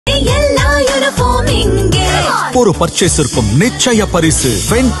ஒவ்வொரு பர்ச்சேஸிற்கும் நிச்சய பரிசு.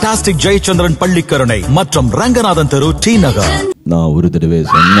 ஃபென்டாஸ்டிக் ஜெயச்சந்திரன் பள்ளிக்கரணை மற்றும் ரங்கநாதன் தெரு, டி நகர். நான் ஒரு தடவை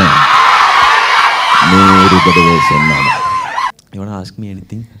சொன்னேன், நூறு தடவை சொன்னேன். You want to ask me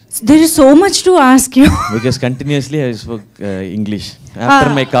anything? There is so much to ask you. Because continuously I spoke English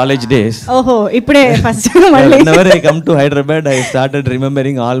after my college days. Oh, ippude first whenever I come to Hyderabad, I started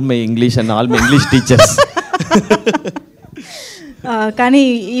remembering all my English and all my English teachers. కానీ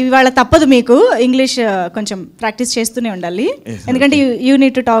ఇవాళ తప్పదు, మీకు English కొంచెం practice చేస్తూనే ఉండాలి, ఎందుకంటే you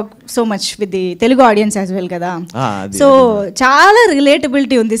need to talk so much with the Telugu audience as well కదా. So చాలా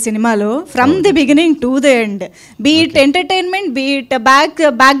రిలేటబిలిటీ ఉంది సినిమాలో, from the beginning to the end. Beat entertainment, beat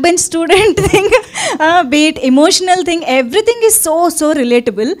back bench student thing, beat emotional thing, everything is so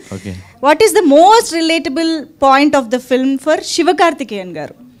relatable. What is the most relatable point of the film for Sivakarthikeyan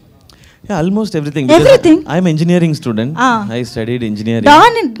garu? Yeah, almost everything. Everything. I'm engineering student. I studied engineering.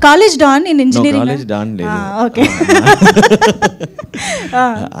 College done in engineering. No, college done ledu. Okay.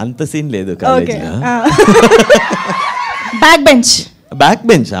 Anta scene ledu college la. Back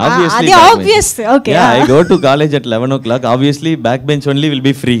bench, obviously. Obvious. Okay. Yeah, I go to college at 11 o'clock. Obviously, back bench only will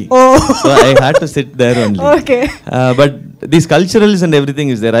be free. Oh. So I had to sit there only. Okay. But these culturals and everything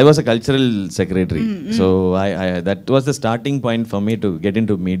is there. I was a cultural secretary. So that was the starting point for me to get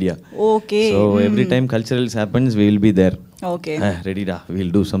into media. Okay. So every time culturals happens, we will be there. Okay. Ready da,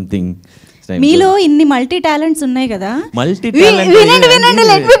 we'll do something. మీలో ఇన్ని multi talents ఉన్నాయి కదా. Multi talent వినండి,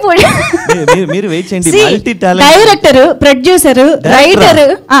 let me put. మీరు wait చేయండి. Multi talent, director, producer, writer,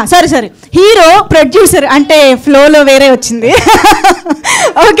 sorry hero, producer అంటే flow లో వేరే వచ్చింది.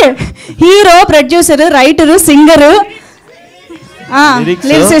 Okay, hero, producer, writer, singer,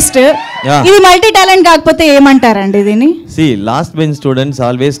 lyricist. ఇది మల్టీ టాలెంట్ కాకపోతే ఏమంటారండి దీన్ని? See, last bench students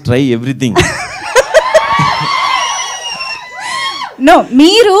always try everything. No,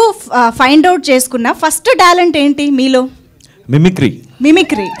 మీరు ఫైండ్ అవుట్ చేసుకున్న ఫస్ట్ టాలెంట్ ఏంటి మీలో? Mimicry.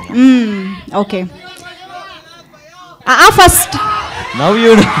 Okay, first now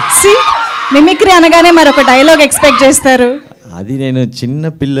you see, mimicry అనగానే మరి ఒక డైలాగ్ ఎక్స్పెక్ట్ చేస్తారు. అది నేను చిన్న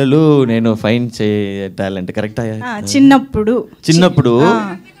పిల్లలు నేను ఫైండ్ చే టాలెంట్ కరెక్టా? చిన్నప్పుడు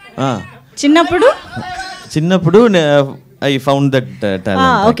I found that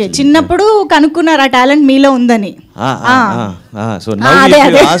talent. Okay, చిన్నప్పుడు కనుక్కున్నారు ఆ టాలెంట్ మీలో ఉందని. So now if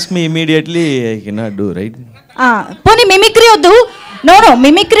you ask me immediately, I cannot do, right? పోనీ మిమిక్రీ వద్దు, నో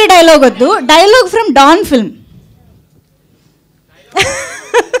మిమిక్రీ డైలాగ్ వద్దు, డైలాగ్ ఫ్రమ్ డాన్ ఫిల్మ్.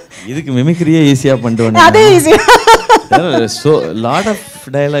 ಇದಕ್ಕೆ ಮಿಮಿಕ್ರಿ ಈಸಿಯಾ ಪಂಡು ಅದೇ easy. So lot of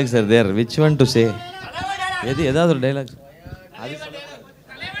dialogues are there. Which one to say? ಏದಾದರೂ dialogue?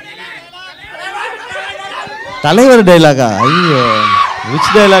 தலைவர் டயலாகா? ஐயோ, which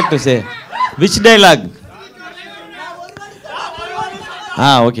dialogue to say? Which dialogue?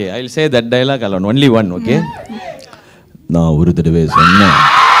 Okay, I'll say that dialogue alone, only one. Okay. நான் ஒரு தடவை சொன்னேன்,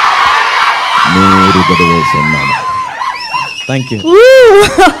 நூறு தடவை சொன்னேன். Thank you.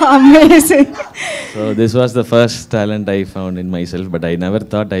 Amazing. So this was the first talent I found in myself, but I never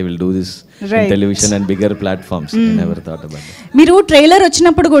thought I will do this in television and bigger platforms. I never thought about it. మీరు trailer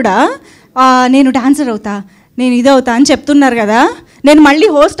వచ్చినప్పుడు కూడా నేను dancer అవుతా, నేను ఇది అవుతా అని చెప్తున్నారు కదా, నేను మళ్ళీ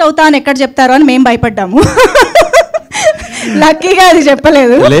హోస్ట్ అవుతా అని ఎక్కడ చెప్తారో అని మేము భయపడ్డాము. లక్కీగా అది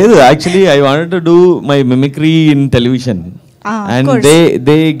చెప్పలేదు. లేదు, actually I wanted to do my mimicry in television and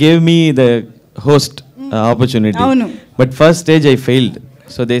they gave me the host opportunity. But first stage I failed,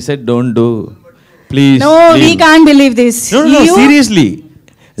 so they said don't do, please. No, we can't believe this. No, seriously.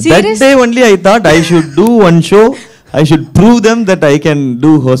 That day only I thought I should do one show. I should prove them that I can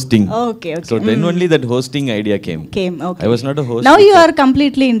do hosting. Okay. So then only that hosting idea came. Okay. I was not a host. Now you are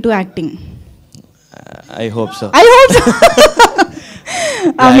completely into acting. I hope so.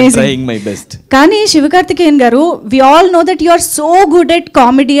 Amazing. I'm trying my best. Kani Sivakarthikeyan garu, we all know that you are so good at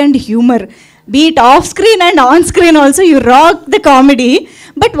comedy and humor. Be it off screen and on screen also, you rock the comedy.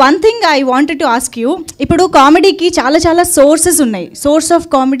 But one thing I wanted to ask you, ఇప్పుడు కామెడీకి చాలా sources ఉన్నాయి. Source of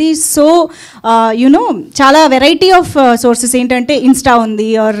comedy, so you know చాలా variety of sources. ఏంటంటే Insta ఉంది,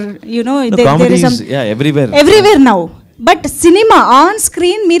 are you know everywhere now. But cinema on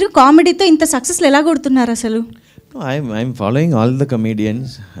screen మీరు కామెడీతో ఇంత success ఎలా కొడుతున్నారు అసలు? I'm following all the comedians,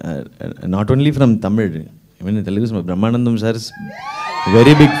 not only from Tamil, even in Telugu. Brahmanandam sir is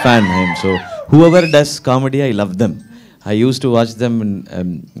very big fan. So whoever does comedy, I love them. I used to watch them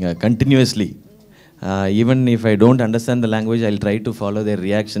continuously. Even if I don't understand the language, I'll try to follow their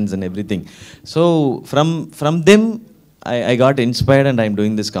reactions and everything. So from them, I got inspired and I'm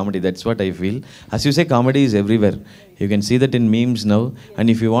doing this comedy. That's what I feel. As you say, comedy is everywhere. You can see that in memes now. And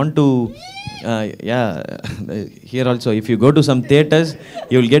if you want to, here also, if you go to some theaters,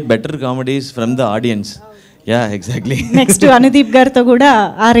 you will get better comedies from the audience. Yeah, exactly. Next Anudeep గారితో కూడా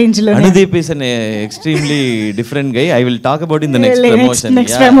ఆ range లో. Anudeep is an extremely different guy. I will talk about in the next promotion.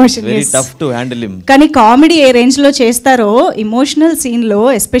 Next promotion, very yes. tough to handle him. కానీ comedy ఏ range లో చేస్తారో, emotional scene లో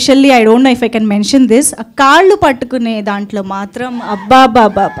especially, I don't know if I can mention this, ఆ కాళ్ళు పట్టుకునే దాంట్లో మాత్రం అబ్బా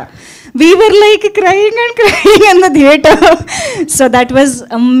బాబా, we were like crying in the theater. So that was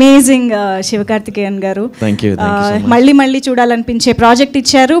amazing, Sivakarthikeyan garu. Thank you so much. మళ్ళీ చూడాలనిపించే ప్రాజెక్ట్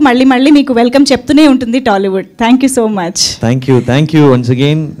ఇచ్చారు. మళ్ళీ మీకు వెల్కమ్ చెప్తూనే ఉంటుంది Tollywood. Thank you so much. Thank you once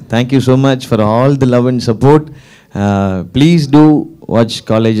again. Thank you so much for all the love and support. Please do watch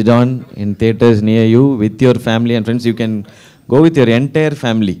College Dawn in theaters near you with your family and friends. You can go with your entire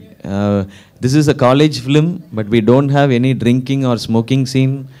family. This is a college film, but we don't have any drinking or smoking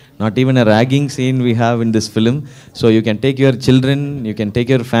scene, not even a ragging scene we have in this film. So you can take your children, you can take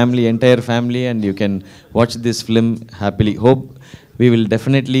your family, entire family, and you can watch this film happily. Hope we will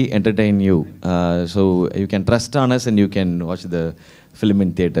definitely entertain you. So you can trust on us and you can watch the film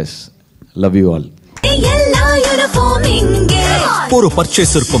in theaters. Love you all. ஒரு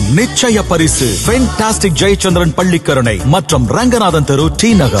பர்ச்சேஸிற்கும் நிச்சய பரிசு. Fantastic Jayachandran Pallikaranai மற்றும் ரங்கநாதன் தெரு,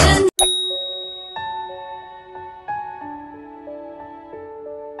 D நகர்.